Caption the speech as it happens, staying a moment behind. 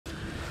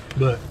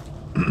But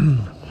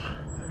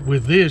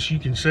with this, you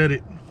can set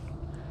it.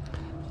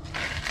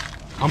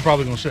 I'm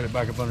probably gonna set it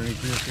back up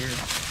underneath this here.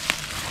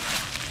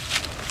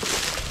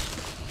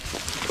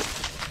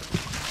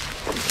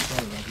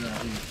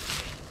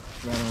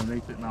 Right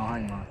underneath it, and I'll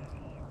hang my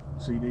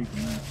CD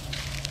from that.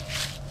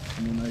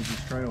 And then there's this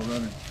trail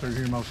running through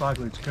here. Most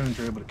likely it's a coon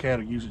trail, but a cat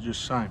will use it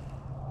just the same.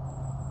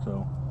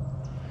 So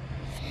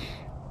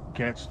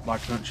cats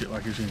like to hunt shit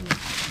like this anyway.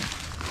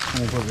 I'm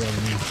gonna put it right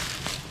in here.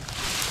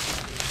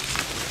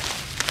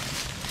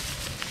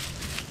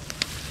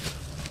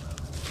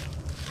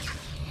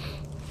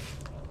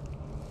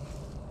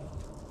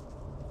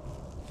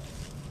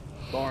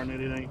 Barring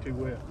that it ain't too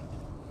wet.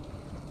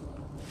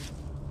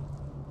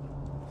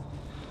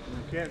 And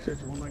the cat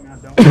sits, one thing I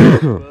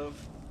don't love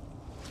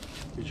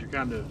is you're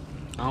kind of,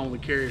 I only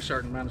carry a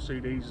certain amount of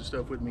CDs and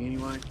stuff with me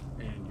anyway,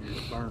 and you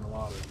just burn a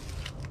lot of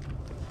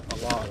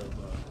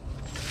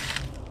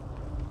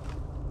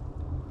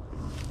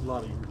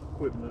your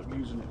equipment up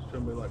using it.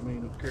 Somebody like me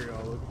don't carry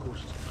all of it, of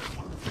course.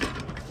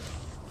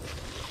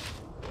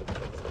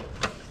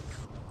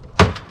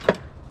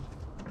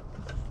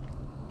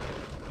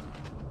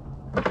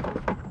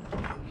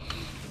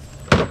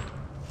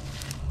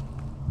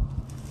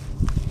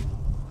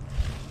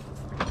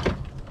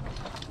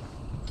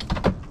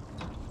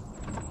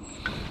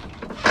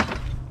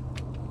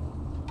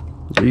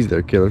 Jeez,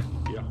 they're killer.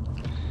 Yeah.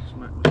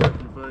 Smack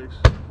myself in the face.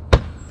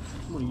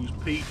 I'm gonna use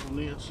peat on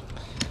this.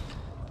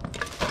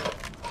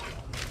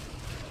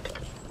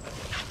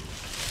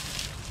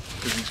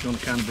 Because it's gonna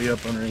kind of be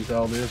up underneath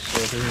all this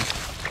stuff here.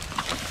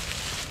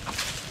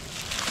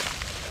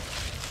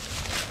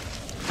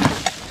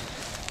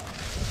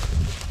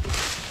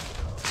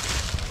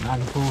 And I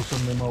can pull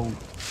some of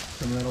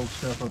that old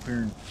stuff up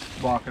here and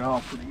block it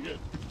off pretty good.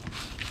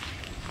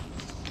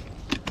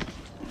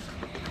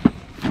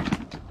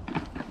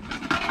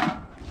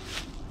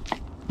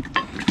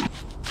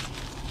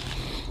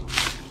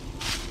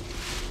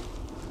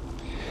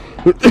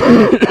 Pretty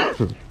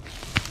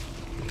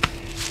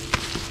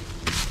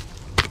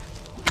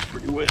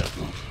wet.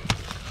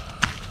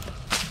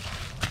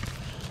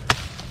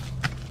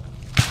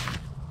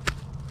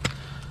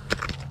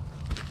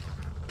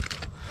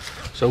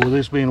 So with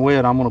this being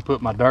wet, I'm going to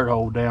put my dirt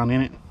hole down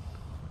in it,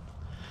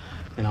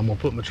 and I'm going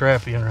to put my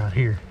trap in right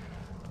here,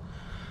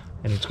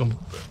 and it's going to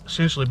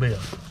essentially be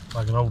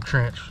like an old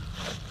trench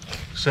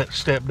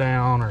step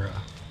down or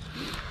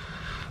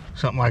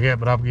something like that.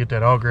 But I'll get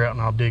that auger out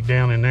and I'll dig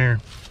down in there,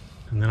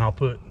 and then I'll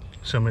put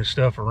some of this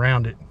stuff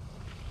around it,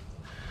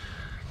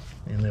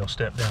 and they'll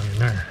step down in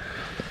there.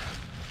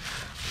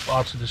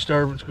 Lots of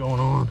disturbance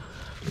going on.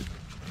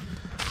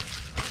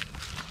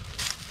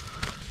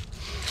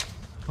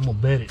 I'm gonna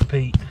bed it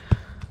peat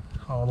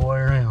all the way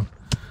around.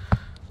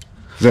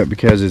 Is that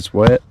because it's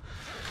wet?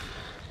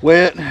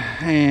 Wet,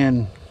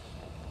 and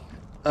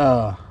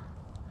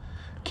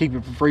keep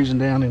it from freezing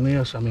down in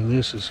this. I mean,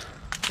 this is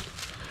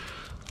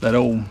that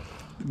old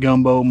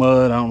gumbo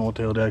mud. I don't know what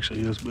the hell it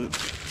actually is, but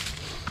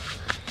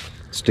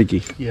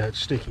sticky. Yeah, it's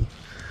sticky.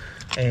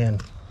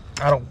 And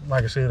I don't,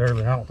 like I said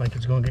earlier, I don't think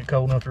it's going to get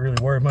cold enough to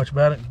really worry much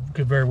about it.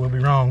 Could very well be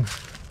wrong.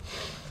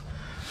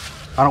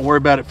 I don't worry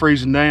about it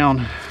freezing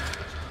down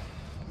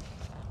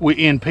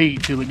in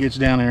peat till it gets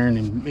down there in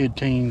the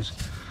mid-teens,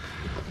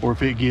 or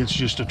if it gets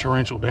just a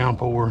torrential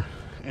downpour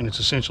and it's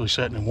essentially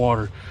setting in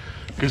water,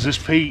 because this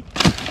peat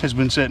has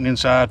been sitting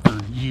inside for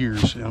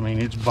years. I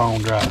mean, it's bone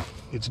dry.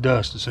 It's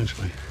dust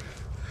essentially.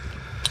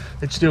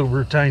 It still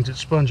retains its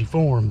spongy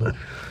form, but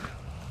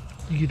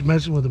you get to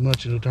messing with it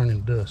much, it'll turn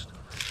into dust.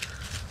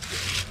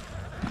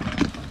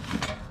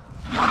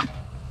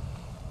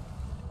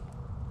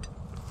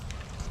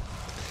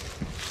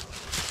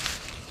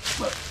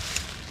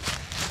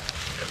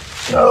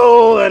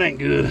 Oh, that ain't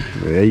good.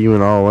 Yeah, you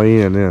went all the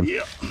way in then.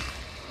 Yep.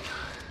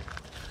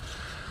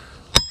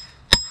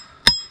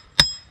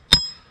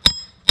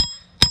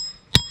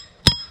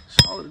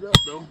 Solid it up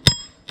though.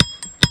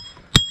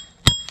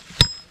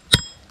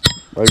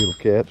 Maybe it'll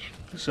catch.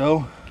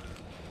 So,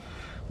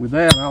 with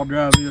that, I'll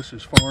drive this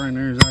as far in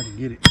there as I can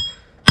get it.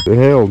 It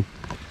held.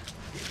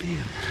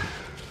 Man.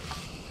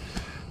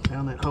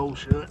 Down that hole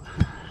shut.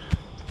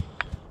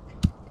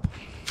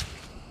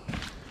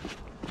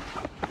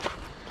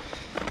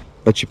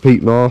 That's your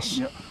peat moss.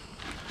 Yep.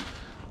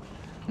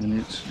 And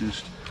it's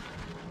just,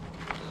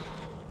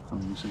 I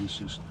mean, you see, it's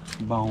just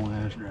bone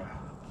ass dry.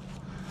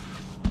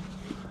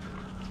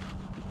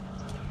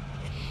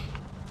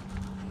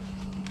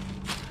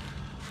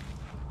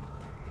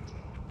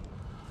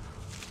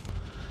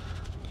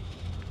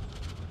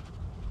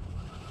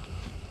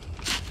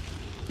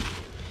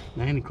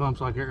 Now, any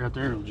clumps like that right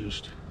there will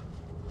just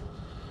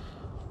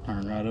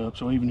turn right up.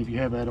 So even if you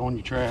have that on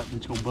your trap,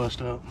 it's gonna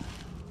bust up.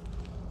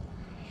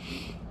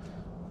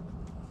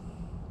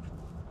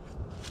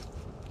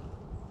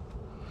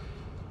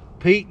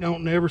 Peat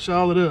don't never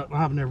solid up.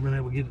 I've never been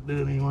able to get it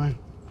done anyway.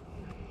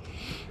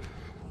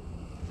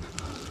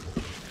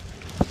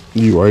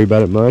 You worry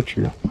about it much?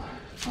 Or?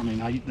 I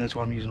mean, that's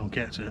what I'm using on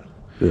cat set.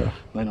 Yeah.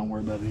 They don't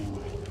worry about it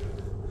anyway.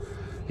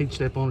 He'd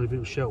step on it if it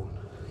was showing.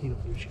 he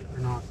don't give a shit.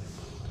 They're not.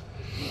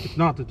 It's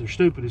not that they're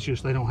stupid. It's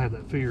just they don't have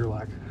that fear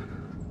like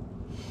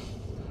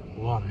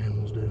a lot of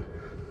animals do.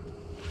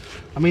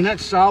 I mean,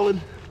 that's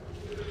solid.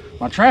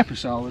 My trap is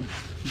solid,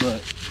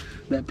 but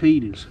that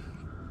peat is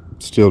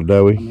Still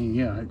doughy. I mean,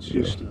 yeah, it's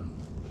just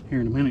here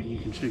in a minute you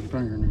can stick your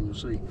finger in there and you'll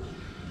see.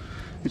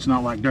 It's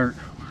not like dirt.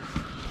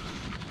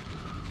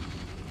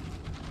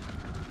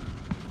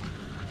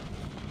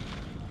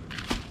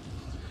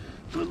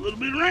 Put a little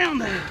bit around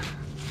there.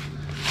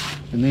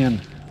 And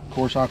then, of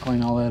course, I'll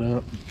clean all that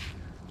up.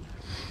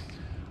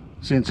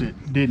 Since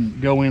it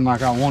didn't go in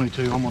like I wanted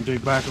to, I'm gonna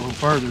dig back a little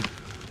further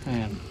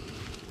and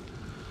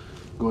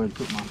go ahead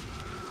and put my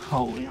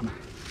hole in.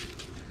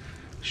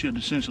 Should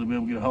essentially be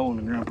able to get a hole in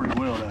the ground pretty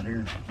well out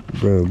here.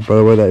 By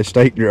the way, that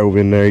stake drove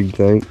in there, you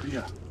think?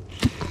 Yeah.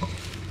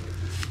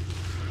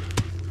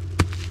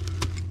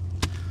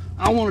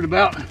 I wanted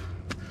about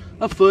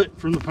a foot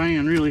from the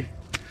pan, really,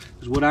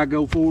 is what I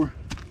go for.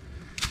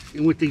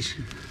 And with these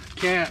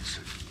cats,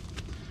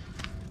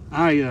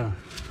 I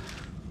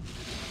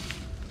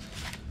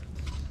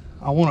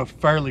want a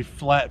fairly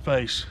flat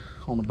face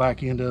on the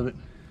back end of it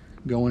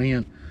going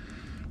in.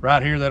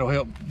 Right here, that'll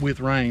help with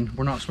rain.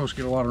 We're not supposed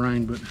to get a lot of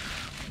rain, but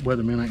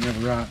weathermen ain't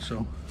never right,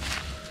 so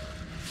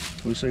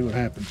we'll see what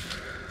happens.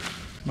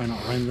 May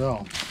not rain at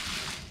all.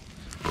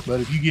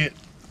 But if you get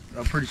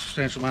a pretty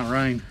substantial amount of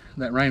rain,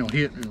 that rain will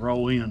hit and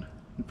roll in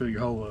and fill your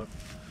hole up.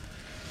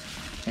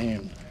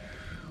 And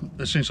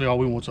essentially all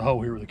we want is a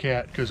hole here with a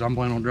cat, because I'm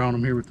planning on drawing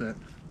them here with that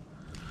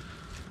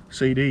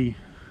CD,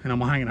 and I'm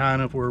gonna hang it high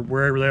enough where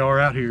wherever they are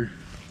out here,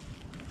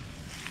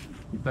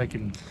 they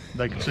can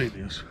see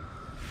this.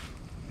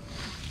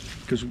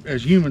 Because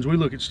as humans, we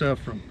look at stuff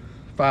from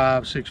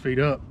 5, 6 feet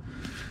up,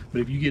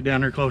 but if you get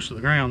down there close to the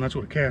ground, that's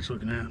what a cat's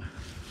looking at.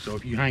 So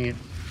if you hang it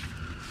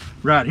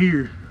right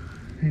here,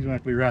 he's gonna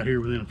have to be right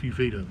here within a few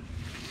feet of it.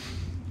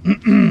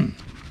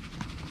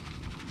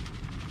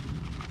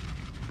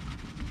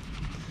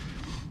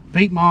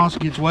 Peat moss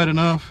gets wet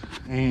enough,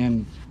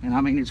 and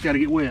I mean, it's got to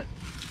get wet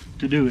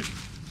to do it.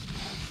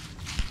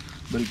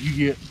 But if you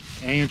get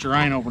an inch of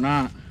rain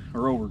overnight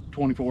or over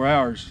 24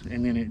 hours,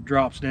 and then it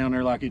drops down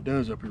there like it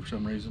does up here for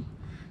some reason,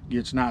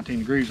 gets 19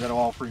 degrees, that'll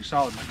all pretty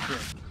solid make a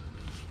truck.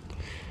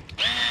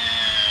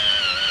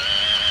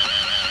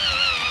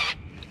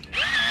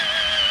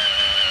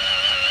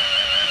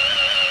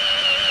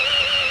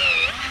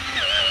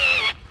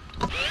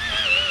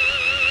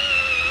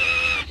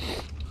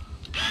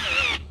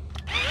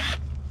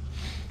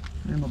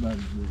 And my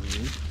battery's really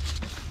low.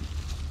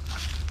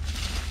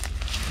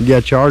 You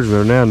gotta charge them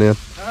every now and then.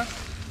 Huh?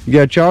 You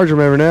gotta charge them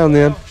every now and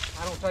then. Well,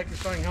 I don't take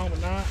this thing home at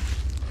night.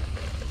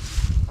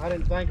 I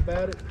didn't think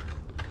about it,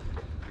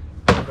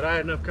 but I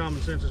had enough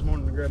common sense this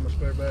morning to grab my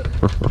spare battery.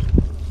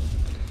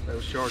 That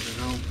was charging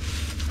home.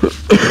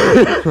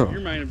 Your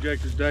main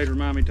objective today to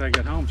remind me to take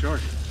that home, charge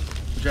it.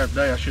 Which after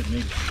day I shouldn't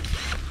need it.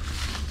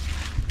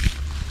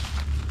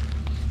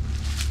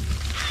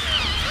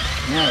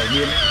 Now they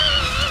get it.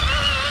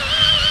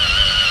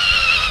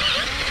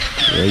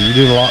 Yeah, you're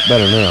doing a lot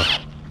better now.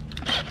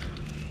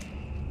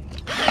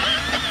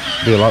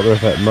 Be a lot better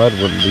if that mud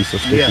wouldn't be so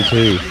sticky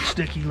too. It's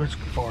sticky. Let's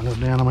go far enough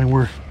down. I mean,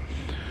 we're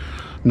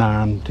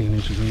 9, 10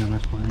 inches in.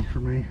 That's plenty for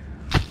me.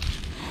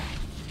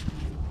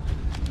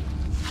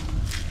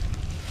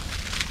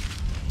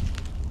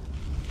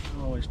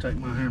 I always take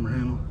my hammer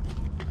handle,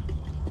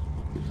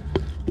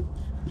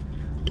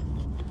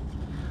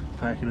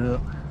 pack it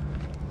up.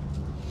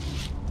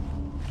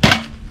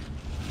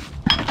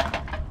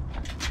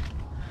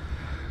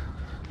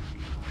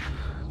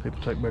 People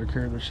take better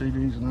care of their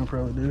CDs than I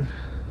probably do.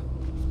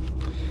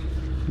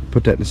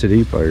 Put that in the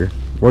CD player.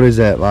 What is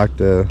that, like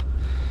the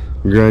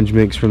grunge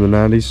mix from the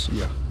 90s?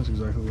 Yeah, that's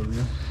exactly what it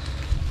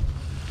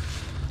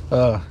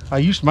is. I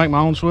used to make my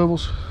own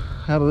swivels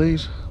out of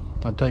these.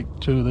 I'd take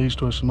 2 of these,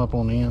 twist them up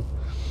on the end,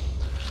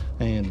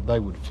 and they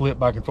would flip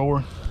back and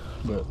forth.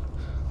 But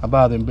I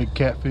buy them big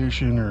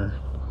catfishing, or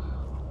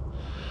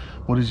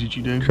what is it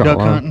you do?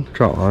 Duck hunting.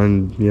 Trout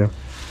line, yeah.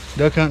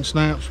 Duck hunting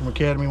snaps from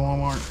Academy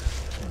Walmart.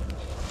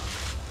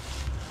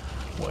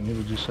 And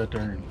it'll just sit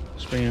there and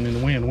spin in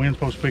the wind. The wind's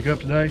supposed to pick up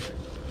today,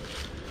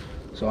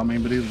 so I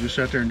mean, but it'll just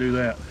sit there and do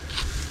that.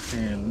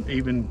 And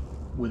even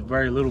with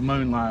very little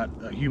moonlight,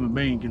 a human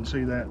being can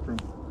see that from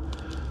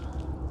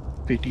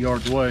 50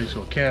 yards away.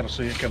 So a cat will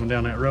see it coming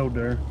down that road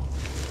there,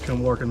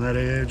 come working that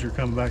edge, or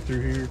coming back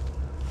through here,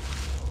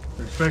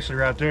 especially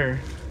right there.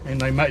 And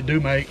they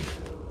do make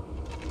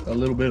a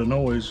little bit of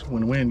noise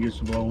when the wind gets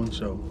to blowing.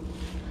 So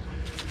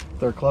if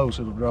they're close,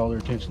 it'll draw their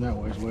attention that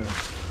way as well.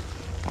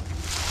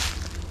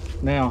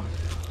 Now,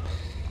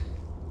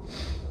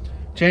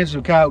 chances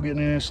of coyote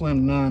getting in is slim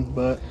to none,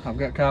 but I've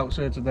got coyote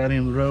sets at that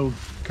end of the road,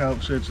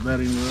 coyote sets at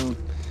that end of the road.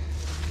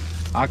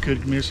 I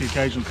could miss the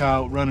occasional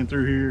coyote running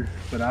through here,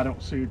 but I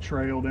don't see a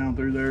trail down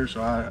through there,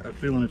 so I have a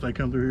feeling if they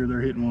come through here,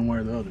 they're hitting one way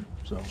or the other.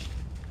 So,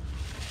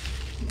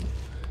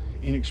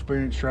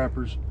 inexperienced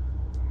trappers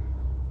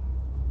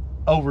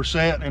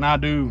overset, and I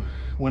do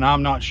when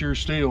I'm not sure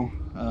still.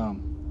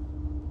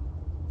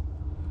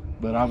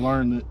 But I've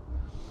learned that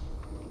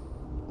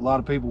a lot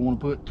of people want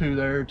to put 2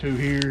 there, 2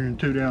 here, and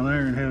 2 down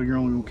there, and hell, you're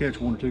only gonna catch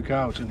 1 or 2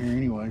 coyotes in here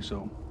anyway.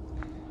 So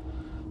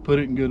put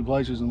it in good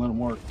places and let them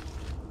work.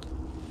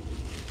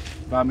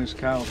 If I miss a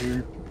coyote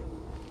here,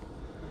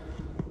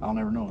 I'll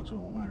never know it, so it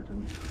won't matter to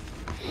me.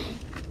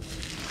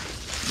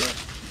 But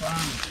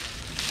fine.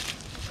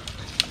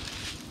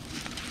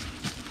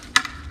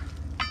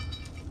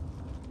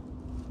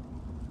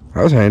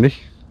 That was handy.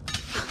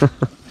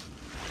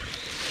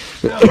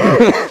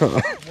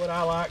 What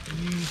I like to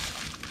use,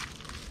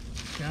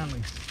 kind of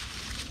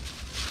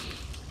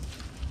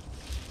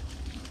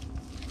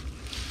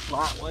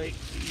lightweight,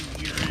 easy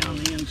to get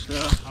around in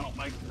stuff.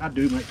 I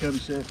do make cubby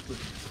sets, but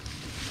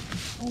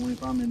only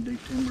if I'm in deep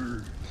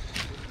timber.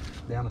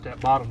 Down at that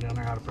bottom down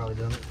there, I'd have probably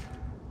done it.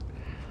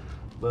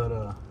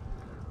 But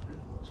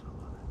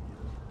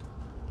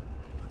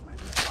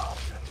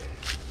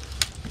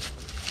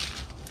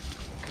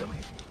come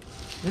here.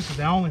 This is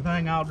the only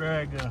thing I'll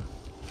drag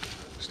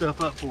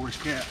stuff up for is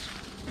cats.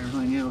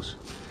 Everything else,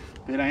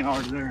 if it ain't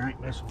already there, I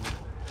ain't messing with it.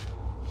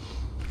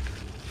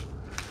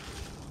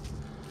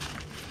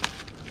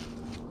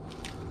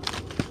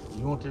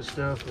 You want this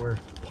stuff where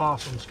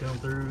possums come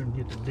through and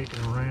get to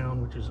dicking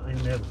around, which is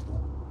inevitable.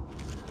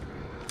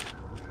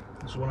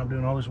 This is what I'm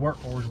doing all this work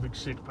for, is a big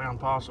 6-pound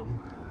possum.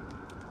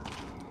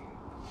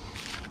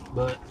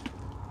 But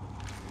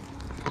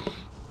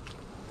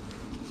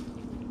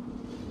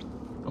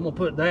I'm gonna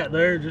put that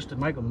there just to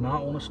make them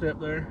not want to step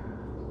there.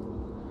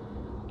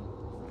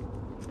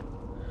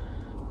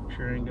 Make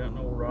sure I ain't got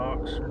no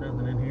rocks or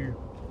nothing in here.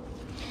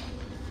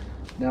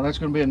 Now that's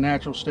gonna be a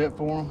natural step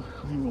for them.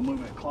 I'm gonna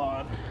move that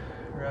clod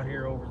right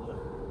here over the,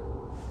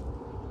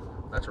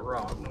 that's a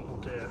rock, don't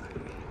want that.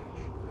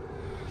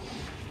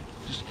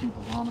 Just to keep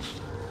them honest.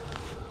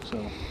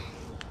 So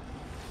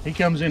he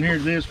comes in here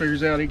to this,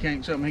 figures out he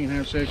can't, something he can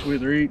have sex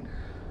with or eat,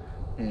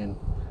 and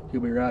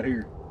he'll be right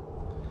here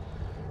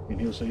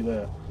and he'll see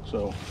that.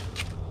 So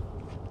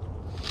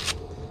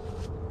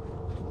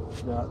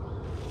got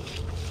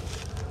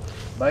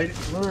bait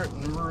it, lure it,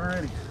 and we're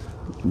ready.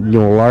 You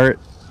gonna lure it?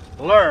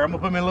 Lure, I'm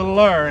gonna put me a little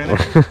lure in it.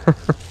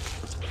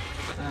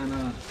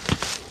 And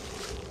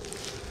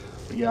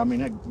but yeah, I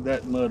mean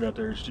that mud right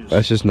there is just,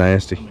 that's just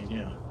nasty. I mean,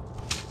 yeah,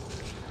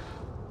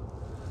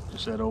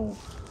 just that old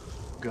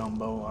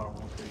gumbo, I don't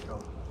know what they call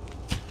it.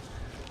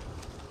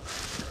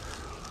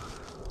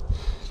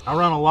 I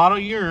run a lot of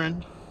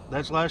urine.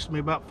 That's lasted me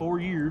about 4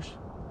 years.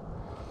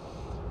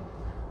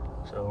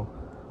 So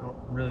I don't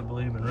really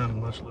believe in running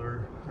much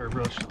lure or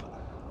brush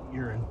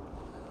urine.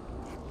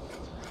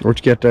 What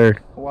you got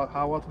there?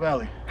 Hiawatha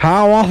Valley.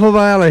 Hiawatha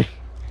Valley.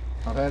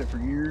 I've had it for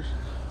years.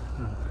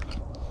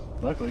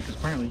 Luckily, because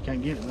apparently you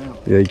can't get it now.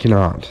 Yeah, you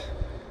cannot.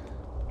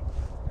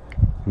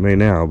 I may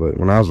now, but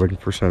when I was looking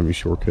for some, you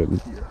sure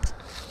couldn't. Yeah.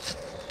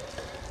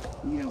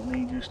 You don't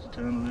need just a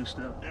ton of this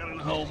stuff down in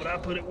the hole, but I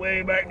put it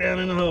way back down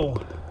in the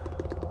hole.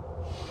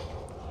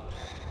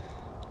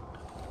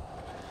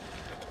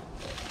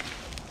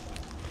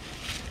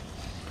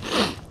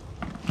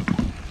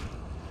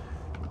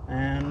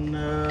 And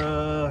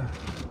a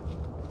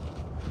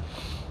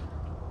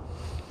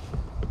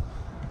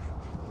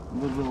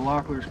little bit of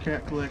Locklear's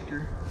cat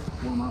collector.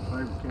 One of my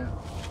favorite cats.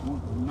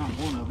 Not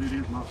one of it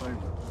is my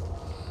favorite.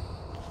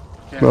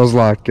 Cat. Smells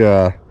like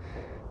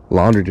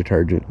laundry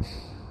detergent.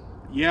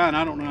 Yeah, and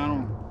I don't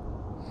know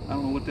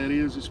what that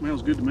is. It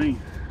smells good to me.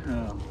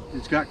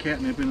 It's got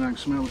catnip in it. I can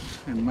smell it,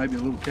 and maybe a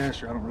little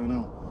castor. I don't really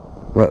know.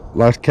 But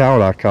last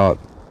cow I caught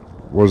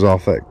was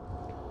off that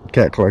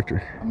cat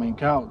collector. I mean,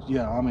 cows.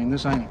 Yeah, I mean,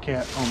 this ain't a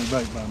cat only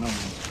bait by no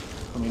means.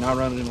 I mean, I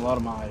run it in a lot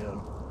of my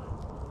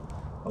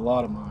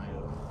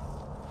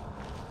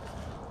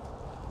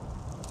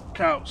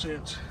coyote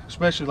sets,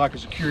 especially like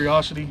it's a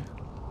curiosity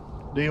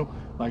deal,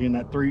 like in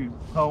that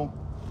 3-hole.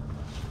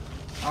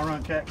 I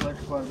run cat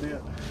collector quite a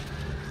bit,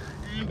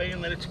 and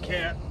being that it's a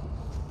cat.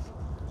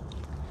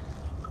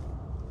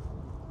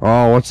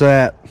 Oh, what's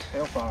that?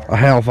 Hellfire. A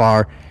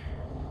hellfire.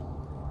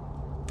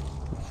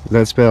 Is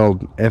that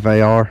spelled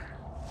F-A-R?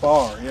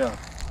 Far, yeah.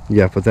 You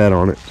gotta put that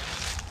on it.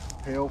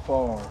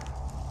 Hellfire.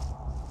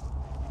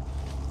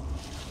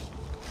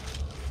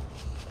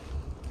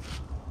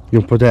 You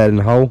gonna put that in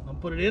the hole? I'll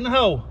put it in the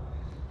hole,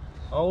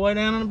 all the way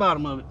down in the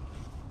bottom of it.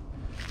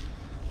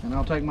 And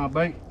I'll take my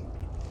bait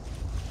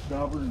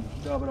dauber and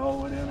dab it all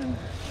the way down in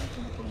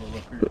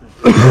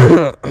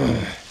there.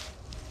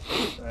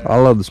 I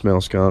love the smell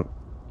of skunk.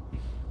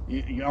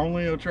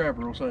 Only a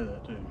trapper will say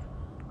that too.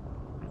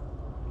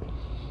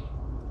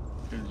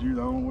 Because you're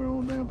the only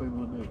one damn people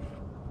that do it.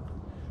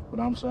 But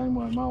I'm the same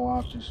way. My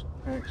wife just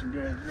hacks and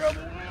gas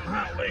rubble on the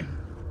highway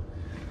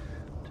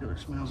until it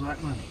smells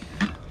like money.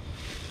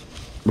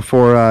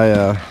 Before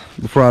I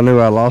knew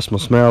I lost my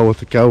smell with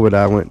the COVID,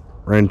 I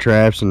ran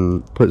traps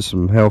and put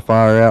some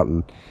hellfire out,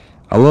 and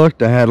I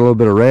looked, I had a little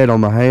bit of red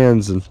on my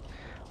hands and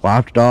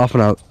wiped it off,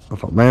 and I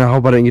thought, man, I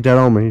hope I didn't get that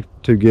on me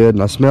too good.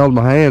 And I smelled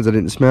my hands, I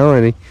didn't smell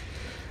any.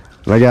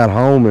 And I got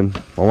home and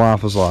my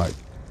wife was like,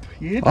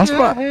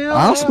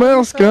 I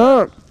smell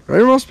skunk.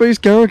 There must be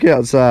skunk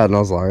outside. And I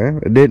was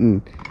like, it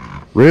didn't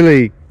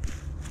really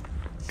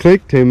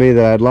clicked to me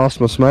that I'd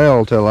lost my smell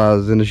until I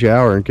was in the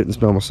shower and couldn't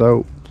smell my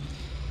soap.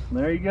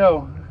 There you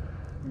go.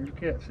 Here's your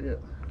cat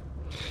sit.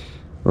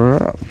 All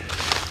right.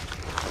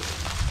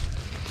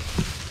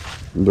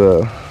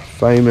 The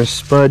famous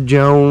Spud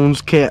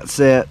Jones cat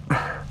set. All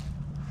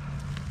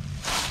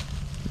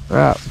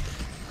right.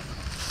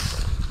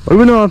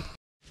 Moving on.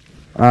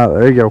 All right,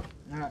 there you go.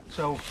 All right,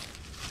 so you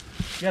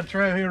got a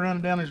trail here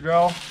running down this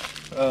draw.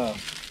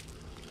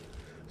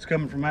 It's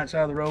coming from that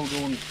side of the road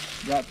going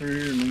right through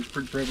here, and it's a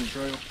pretty prevalent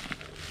trail.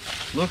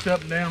 Looked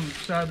up and down the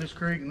side of this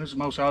creek, and this is the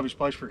most obvious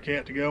place for a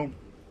cat to go.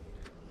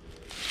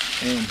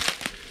 And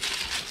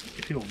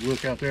if you'll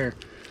look out there,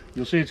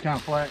 you'll see it's kind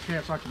of flat.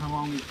 Cats like to hunt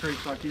along these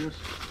creeks like this.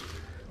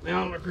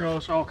 Down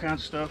across all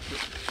kinds of stuff.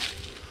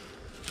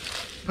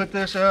 But put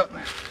this up.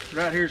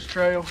 Right here's the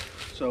trail.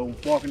 So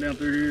walking down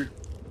through here,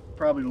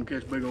 probably gonna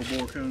catch a big old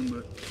boar coon,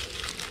 but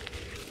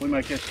we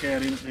may catch a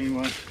cat in it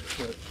anyway.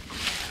 But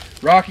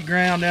rocky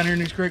ground down here in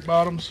these creek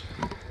bottoms.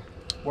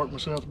 Worked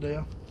myself to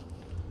death.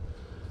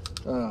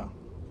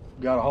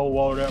 Got a hole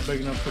watered out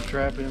big enough to put a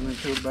trap in, then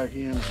filled it back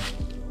in.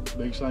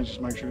 Biggest thing is just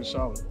make sure it's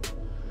solid.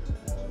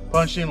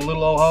 Punched in a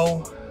little old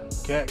hole,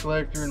 cat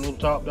collector and a little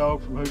top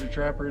dog from Hoosier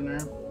Trapper in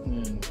there,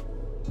 and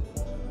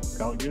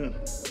call it good.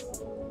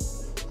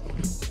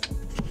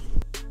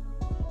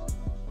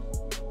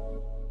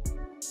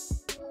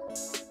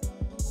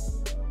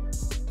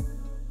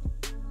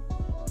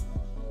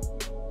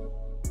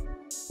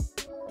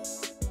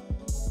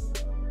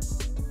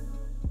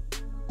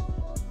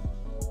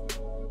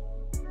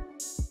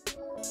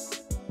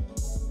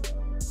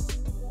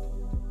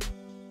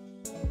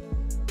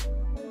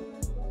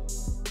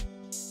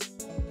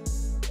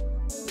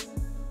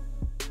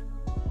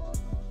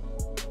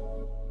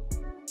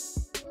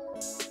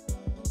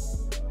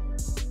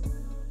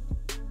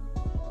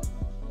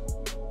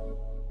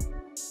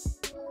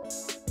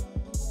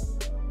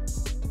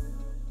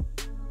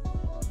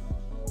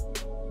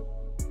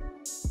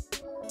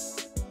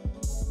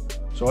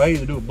 So I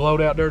either do a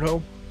blowed out dirt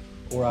hole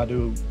or I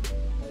do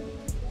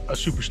a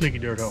super sneaky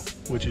dirt hole,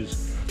 which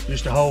is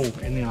just a hole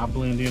and then I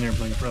blend in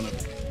everything in front of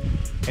it.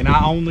 And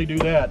I only do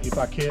that if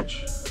I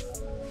catch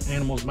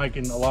animals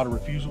making a lot of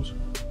refusals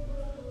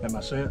at my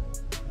set.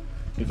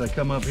 If they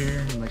come up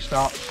here and they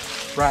stop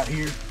right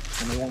here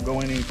and they won't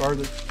go in any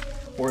further,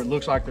 or it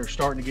looks like they're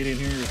starting to get in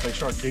here, if they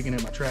start digging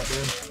in my trap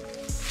bed.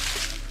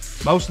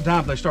 Most of the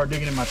time if they start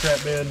digging in my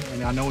trap bed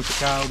and I know it's a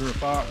coyote or a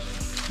fox,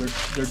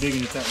 they're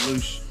digging at that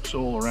loose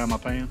soil around my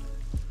pan.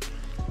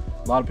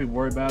 A lot of people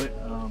worry about it.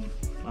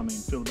 I mean,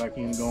 fill it back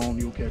in and go on,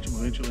 you'll catch them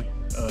eventually.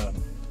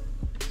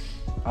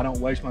 I don't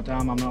waste my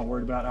time. I'm not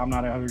worried about it. I'm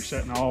not out here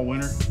setting all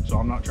winter, so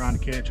I'm not trying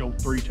to catch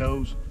old 3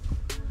 toes.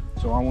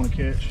 So I want to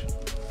catch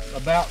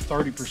about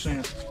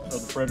 30%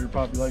 of the predator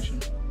population,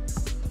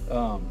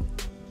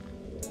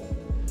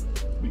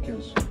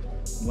 because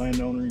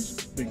landowner,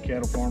 he's a big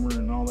cattle farmer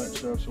and all that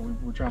stuff, so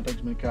we're trying to take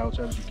as many coyotes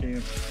out as we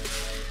can.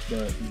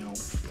 But you know,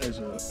 as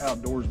an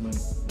outdoorsman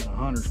and a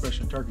hunter,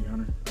 especially a turkey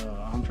hunter,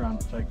 I'm trying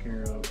to take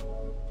care of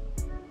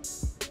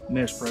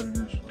nest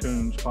predators,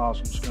 coons,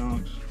 possums,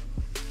 skunks,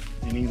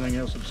 and anything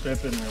else that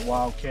step in there,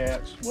 wild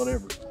cats,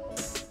 whatever.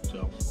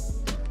 So,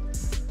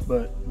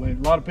 but when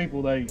a lot of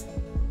people, they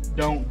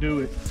don't do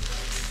it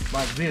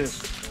like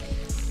this,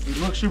 it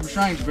looks super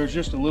strange if there's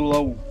just a little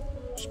old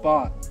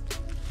spot.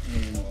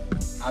 And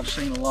I've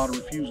seen a lot of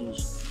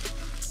refusals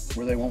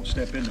where they won't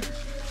step in there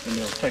and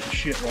they'll take a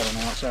shit right on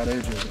the outside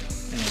edge of it.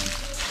 And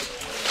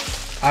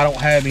I don't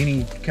have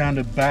any kind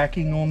of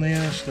backing on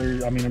this.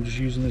 I mean, I'm just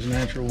using this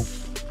natural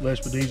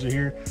Lespedeza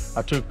here.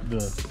 I took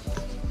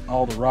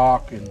all the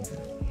rock and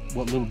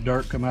what little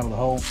dirt come out of the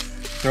hole,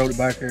 throwed it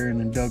back there, and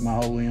then dug my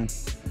hole in.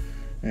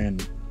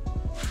 And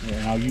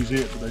I'll use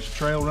it. But there's a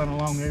trail running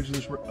along the edge of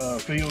this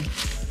field.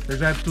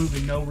 There's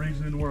absolutely no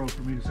reason in the world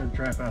for me to set a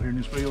trap out here in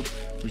this field.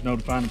 There's no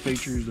defining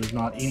features. There's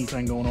not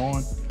anything going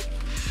on.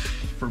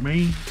 For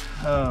me,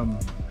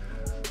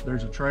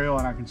 there's a trail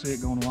and I can see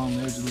it going along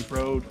the edge of this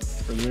road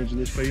or the edge of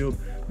this field.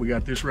 We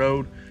got this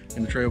road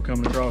and the trail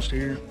coming across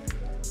here,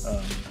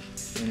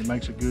 and it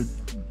makes a good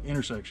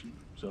intersection.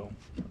 So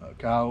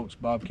coyotes,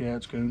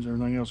 bobcats, coons,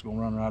 everything else is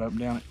gonna run right up and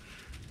down it.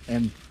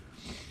 And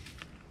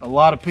a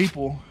lot of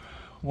people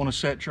want to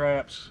set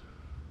traps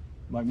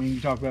like me and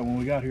you talked about when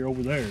we got here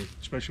over there,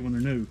 especially when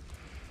they're new.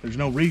 There's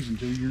no reason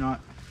to.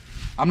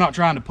 I'm not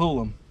trying to pull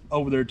them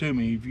over there to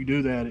me. If you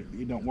do that,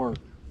 it don't work.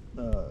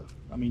 I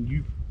mean,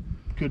 you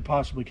could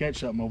possibly catch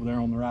something over there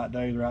on the right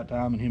day, the right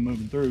time, and him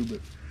moving through, but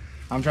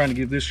I'm trying to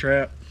give this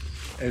trap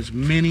as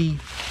many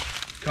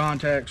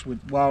contacts with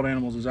wild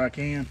animals as I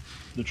can.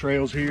 The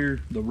trails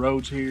here, the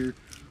roads here,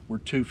 we're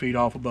 2 feet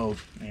off of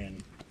both,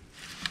 and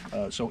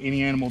so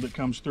any animal that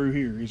comes through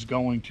here is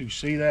going to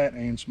see that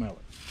and smell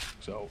it.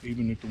 So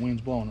even if the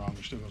wind's blowing wrong,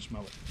 you're still gonna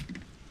smell it.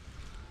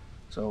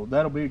 So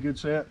that'll be a good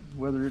set,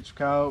 whether it's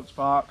coyotes,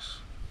 fox,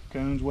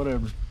 coons,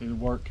 whatever. It'll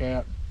work,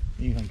 cat,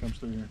 anything comes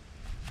through here.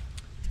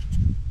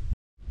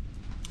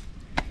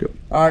 Good.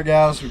 All right,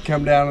 guys, we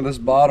come down to this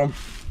bottom,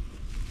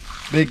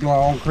 big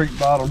long creek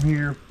bottom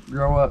here.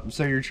 Grow up and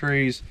see your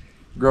trees.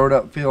 growed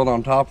up field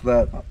on top of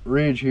that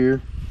ridge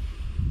here.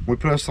 We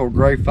put this little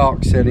gray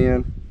fox set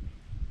in.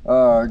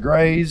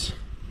 Grays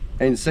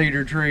and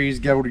cedar trees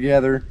go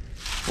together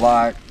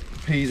like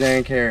peas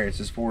and carrots,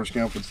 as Forrest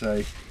Gump would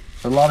say.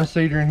 There's a lot of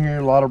cedar in here,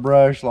 a lot of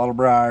brush, a lot of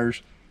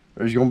briars.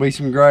 There's gonna be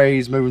some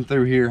grays moving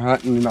through here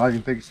hunting, and I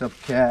can pick us up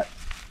a cat.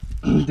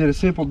 Did a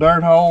simple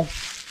dirt hole,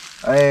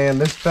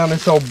 and found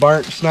this old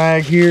burnt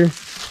snag here.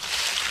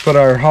 Put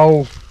our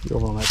hole. Go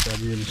on that side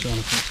here in the sun. I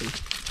can't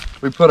see.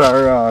 We put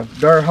our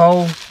dirt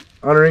hole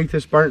underneath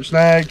this burnt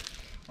snag.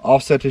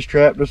 Offset this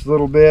trap just a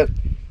little bit.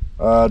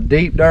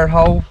 Deep dirt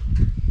hole.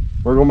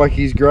 We're gonna make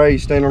these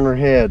grays stand on their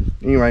head.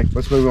 Anyway,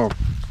 let's move on.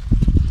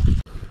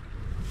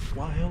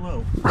 Why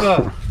hello?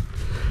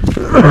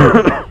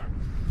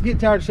 Get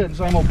tired of setting the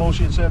same old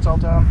bullshit sets all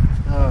the time.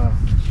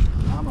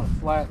 I'm a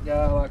flat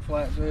guy. I like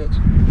flat sets.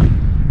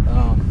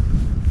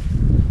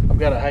 I've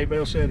got a hay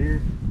bale set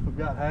here. We've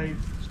got hay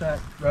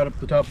stacked right up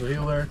the top of the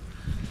hill there.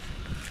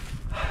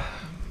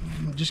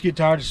 Just get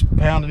tired of just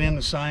pounding in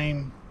the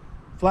same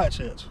flat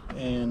sets,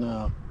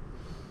 and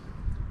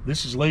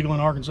this is legal in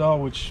Arkansas,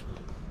 which,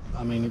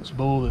 I mean, it's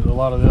bull that a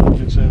lot of the other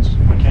good sets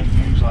we can't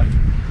use, like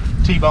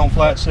T-bone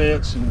flat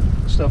sets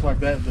and stuff like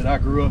that I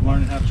grew up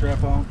learning how to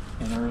trap on,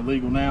 and they're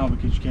illegal now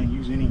because you can't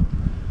use any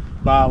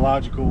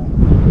biological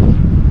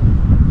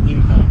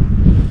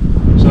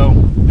anything. So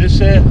this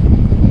set,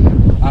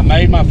 I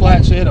made my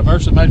flat set. I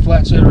virtually made a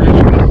flat set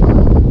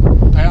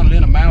originally, pounded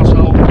in a mouse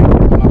hole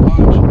with my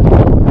punch,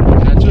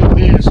 and I took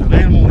this. An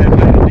animal had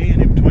made a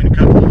den in between a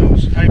couple of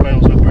those hay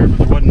bales up there, but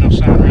there wasn't enough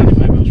sign around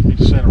the hay bales for me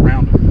to set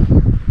around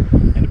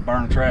them and to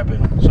burn a trap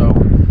in them. So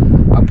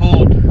I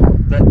pulled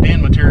that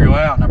den material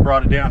out and I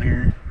brought it down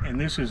here, and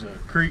this is a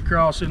creek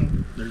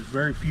crossing. There's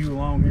very few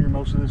along here.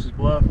 Most of this is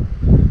bluff,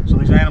 so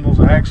these animals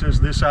that access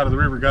this side of the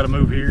river got to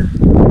move here.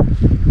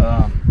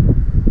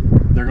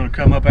 They're going to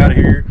come up out of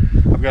here.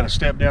 I've got a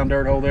step down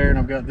dirt hole there, and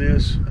I've got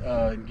this.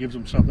 It gives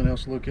them something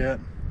else to look at.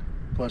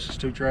 Plus it's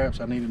 2 traps.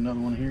 I needed another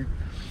one here.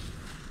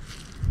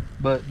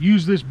 But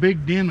use this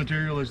big den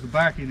material as the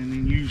backing, and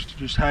then use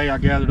just hay I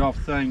gathered off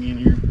the thing in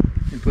here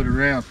and put it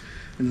around.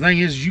 And the thing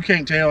is, you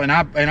can't tell, and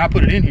I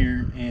put it in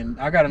here, and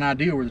I got an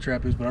idea where the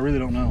trap is, but I really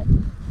don't know.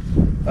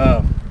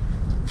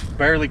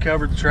 Barely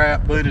covered the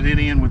trap, blended it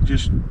in with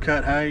just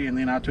cut hay, and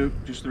then I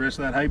took just the rest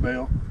of that hay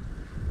bale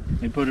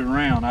and put it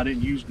around. I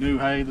didn't use new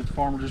hay that the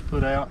farmer just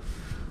put out.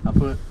 I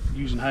put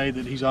using hay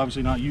that he's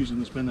obviously not using,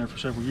 that's been there for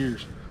several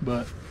years.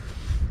 But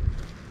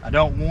I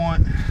don't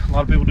want, a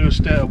lot of people do a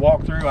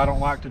walkthrough. I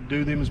don't like to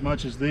do them as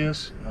much as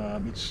this.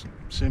 It's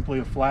simply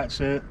a flat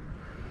set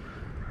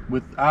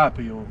with eye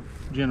appeal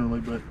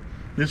generally, but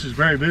this is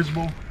very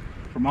visible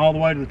from all the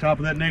way to the top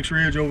of that next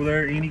ridge over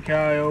there. Any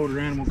coyote or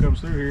animal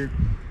comes through here,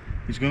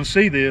 he's going to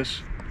see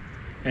this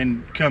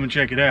and come and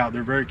check it out.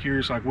 They're very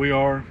curious like we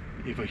are.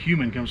 If a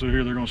human comes through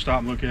here, they're going to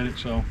stop and look at it,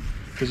 so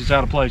because it's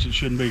out of place, it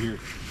shouldn't be here.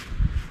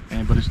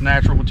 But it's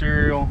natural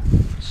material,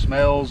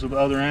 smells of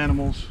other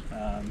animals,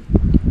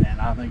 and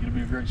I think it'll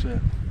be a great set.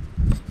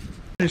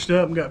 Finished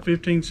up and got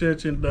 15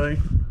 sets in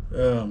today.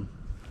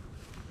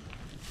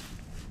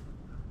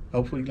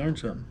 Hopefully you learned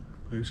something.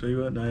 We'll see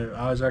what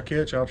eyes I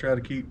catch. I'll try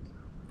to keep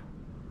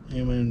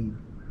him in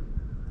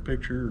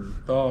picture or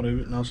thought of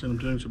it, and I'll send them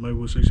to him, so maybe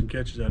we'll see some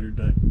catches out here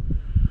today.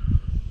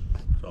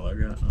 That's all I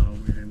got. I don't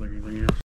think anything else.